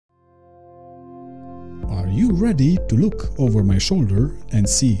you ready to look over my shoulder and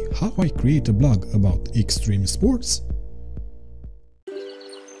see how I create a blog about extreme sports?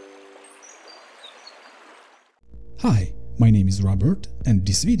 Hi, my name is Robert, and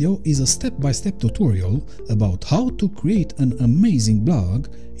this video is a step-by-step tutorial about how to create an amazing blog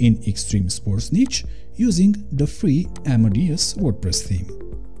in extreme sports niche using the free Amadeus WordPress theme.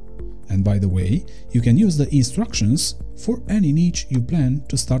 And by the way, you can use the instructions for any niche you plan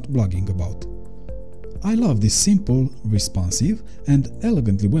to start blogging about. I love this simple, responsive and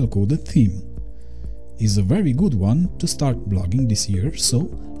elegantly well-coded theme. It's a very good one to start blogging this year, so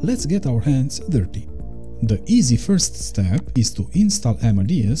let's get our hands dirty. The easy first step is to install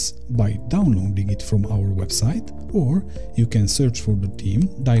Amadeus by downloading it from our website, or you can search for the theme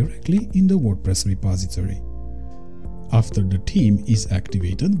directly in the WordPress repository. After the theme is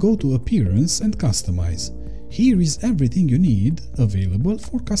activated, go to Appearance and Customize. Here is everything you need available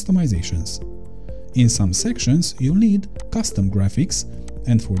for customizations. In some sections you'll need custom graphics,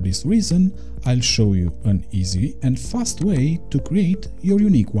 and for this reason I'll show you an easy and fast way to create your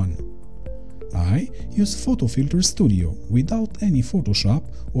unique one. I use Photo Filter Studio without any Photoshop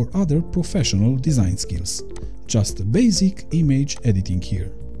or other professional design skills, just basic image editing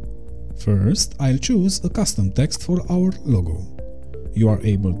here. First, I'll choose a custom text for our logo. You are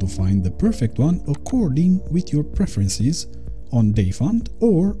able to find the perfect one according with your preferences on Dayfont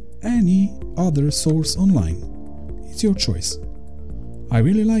or any other source online. It's your choice. I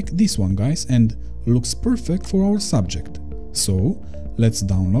really like this one, guys, and looks perfect for our subject. So let's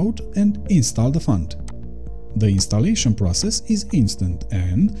download and install the font. The installation process is instant,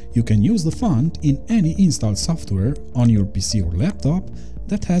 and you can use the font in any installed software on your PC or laptop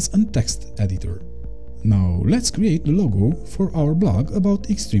that has a text editor. Now let's create the logo for our blog about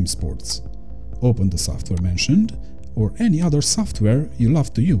extreme sports. Open the software mentioned or any other software you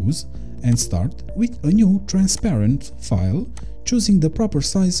love to use and start with a new transparent file, choosing the proper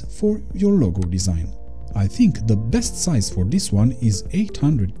size for your logo design. I think the best size for this one is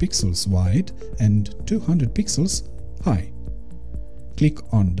 800 pixels wide and 200 pixels high. Click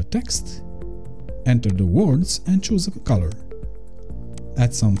on the text, enter the words and choose a color.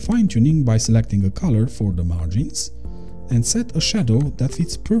 Add some fine-tuning by selecting a color for the margins and set a shadow that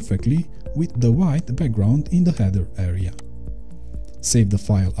fits perfectly with the white background in the header area. Save the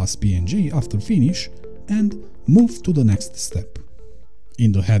file as PNG after finish and move to the next step.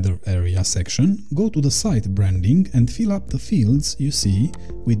 In the header area section, go to the site branding and fill up the fields you see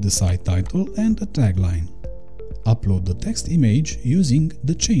with the site title and a tagline. Upload the text image using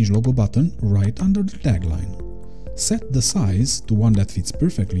the Change Logo button right under the tagline. Set the size to one that fits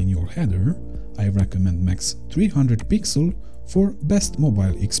perfectly in your header. I recommend max 300 pixel for best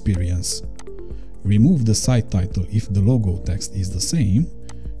mobile experience. Remove the site title if the logo text is the same.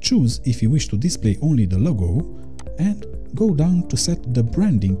 Choose if you wish to display only the logo, and go down to set the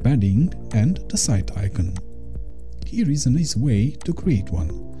branding padding and the site icon. Here is an easy way to create one.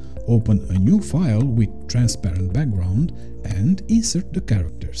 Open a new file with transparent background and insert the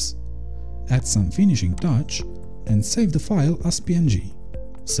characters. Add some finishing touch and save the file as PNG.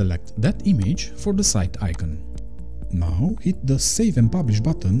 Select that image for the site icon. Now hit the Save and Publish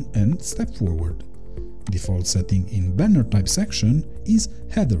button and step forward. Default setting in banner type section is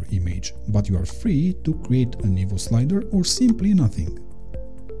header image, but you are free to create an Evo slider or simply nothing.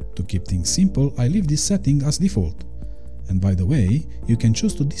 To keep things simple, I leave this setting as default. And by the way, you can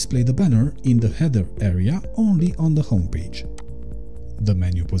choose to display the banner in the header area only on the home page. The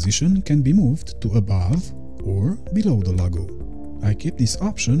menu position can be moved to above or below the logo. I keep this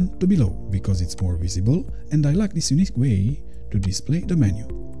option to below because it's more visible and I like this unique way to display the menu.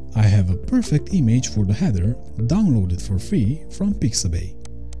 I have a perfect image for the header downloaded for free from Pixabay.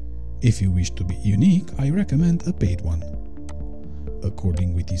 If you wish to be unique, I recommend a paid one.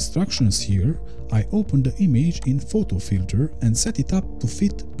 According with instructions here, I open the image in Photo Filter and set it up to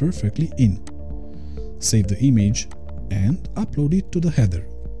fit perfectly in. Save the image and upload it to the header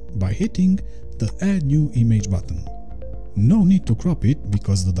by hitting the Add New Image button. No need to crop it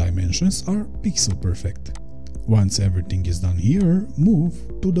because the dimensions are pixel perfect. Once everything is done here, move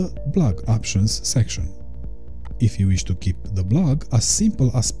to the blog options section. If you wish to keep the blog as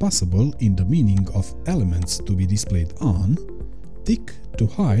simple as possible in the meaning of elements to be displayed on, tick to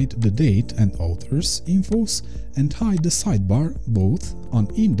hide the date and author's infos and hide the sidebar both on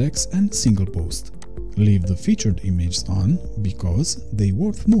index and single post. Leave the featured images on because they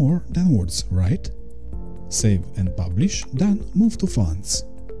worth more than words, right? Save and publish, then move to fonts.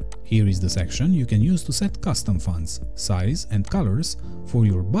 Here is the section you can use to set custom fonts, size and colors for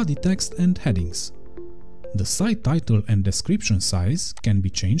your body text and headings. The site title and description size can be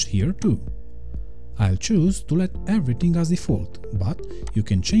changed here too. I'll choose to let everything as default, but you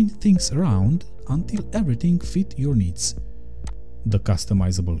can change things around until everything fits your needs. The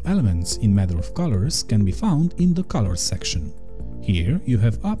customizable elements in matter of colors can be found in the Colors section. Here you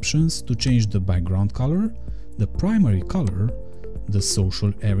have options to change the background color, the primary color, the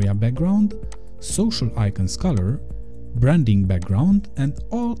social area background, social icons color, branding background, and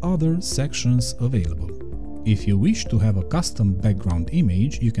all other sections available. If you wish to have a custom background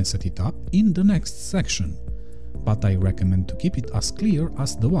image, you can set it up in the next section, but I recommend to keep it as clear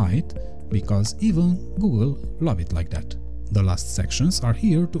as the white, because even Google love it like that. The last sections are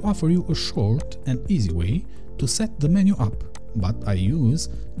here to offer you a short and easy way to set the menu up, but I use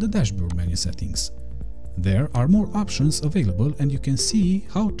the dashboard menu settings. There are more options available and you can see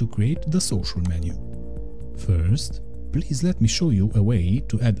how to create the social menu. First, please let me show you a way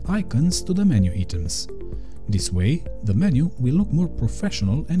to add icons to the menu items. This way, the menu will look more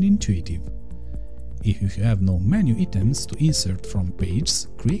professional and intuitive. If you have no menu items to insert from pages,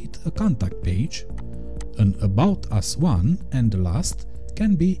 create a contact page, an About Us one, and the last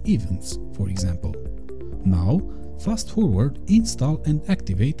can be events, for example. Now, fast forward, install and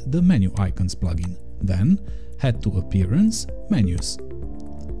activate the Menu Icons plugin. Then, head to Appearance, Menus.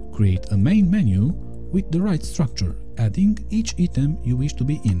 Create a main menu with the right structure, adding each item you wish to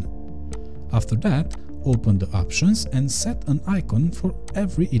be in. After that, open the options and set an icon for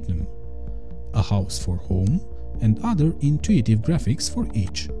every item, a house for home, and other intuitive graphics for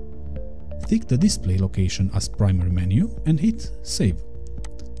each. Tick the display location as primary menu and hit Save.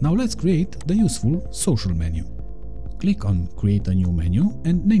 Now let's create the useful social menu. Click on Create a new menu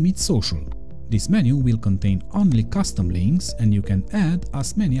and name it Social. This menu will contain only custom links and you can add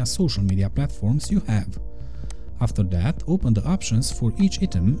as many as social media platforms you have. After that, open the options for each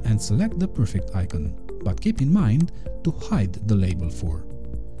item and select the perfect icon, but keep in mind to hide the label for.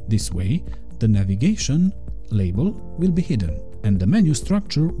 This way, the navigation label will be hidden and the menu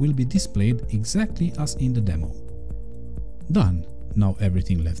structure will be displayed exactly as in the demo. Done! Now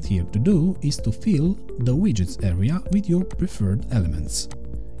everything left here to do is to fill the widgets area with your preferred elements.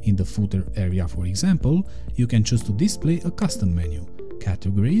 In the footer area, for example, you can choose to display a custom menu,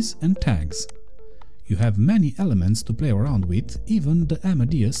 categories and tags. You have many elements to play around with, even the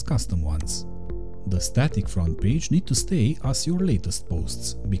Amadeus custom ones. The static front page needs to stay as your latest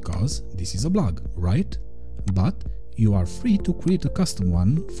posts, because this is a blog, right? But you are free to create a custom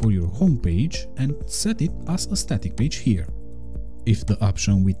one for your home page and set it as a static page here. If the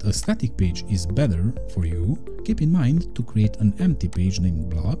option with a static page is better for you, keep in mind to create an empty page named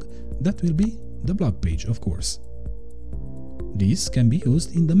blog. That will be the blog page, of course. This can be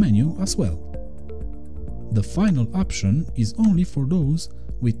used in the menu as well. The final option is only for those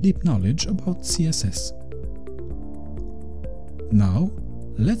with deep knowledge about CSS. Now,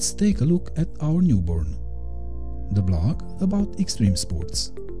 let's take a look at our newborn, the blog about extreme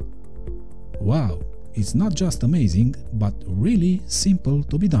sports. Wow, it's not just amazing, but really simple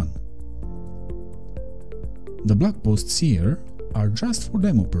to be done. The blog posts here are just for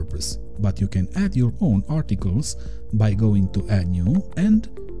demo purpose, but you can add your own articles by going to Add New, and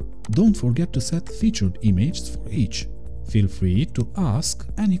don't forget to set featured images for each. Feel free to ask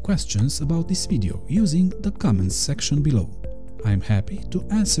any questions about this video using the comments section below. I'm happy to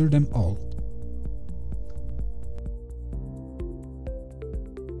answer them all.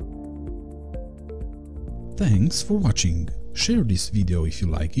 Thanks for watching. Share this video if you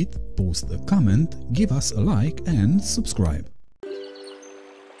like it, post a comment, give us a like and subscribe.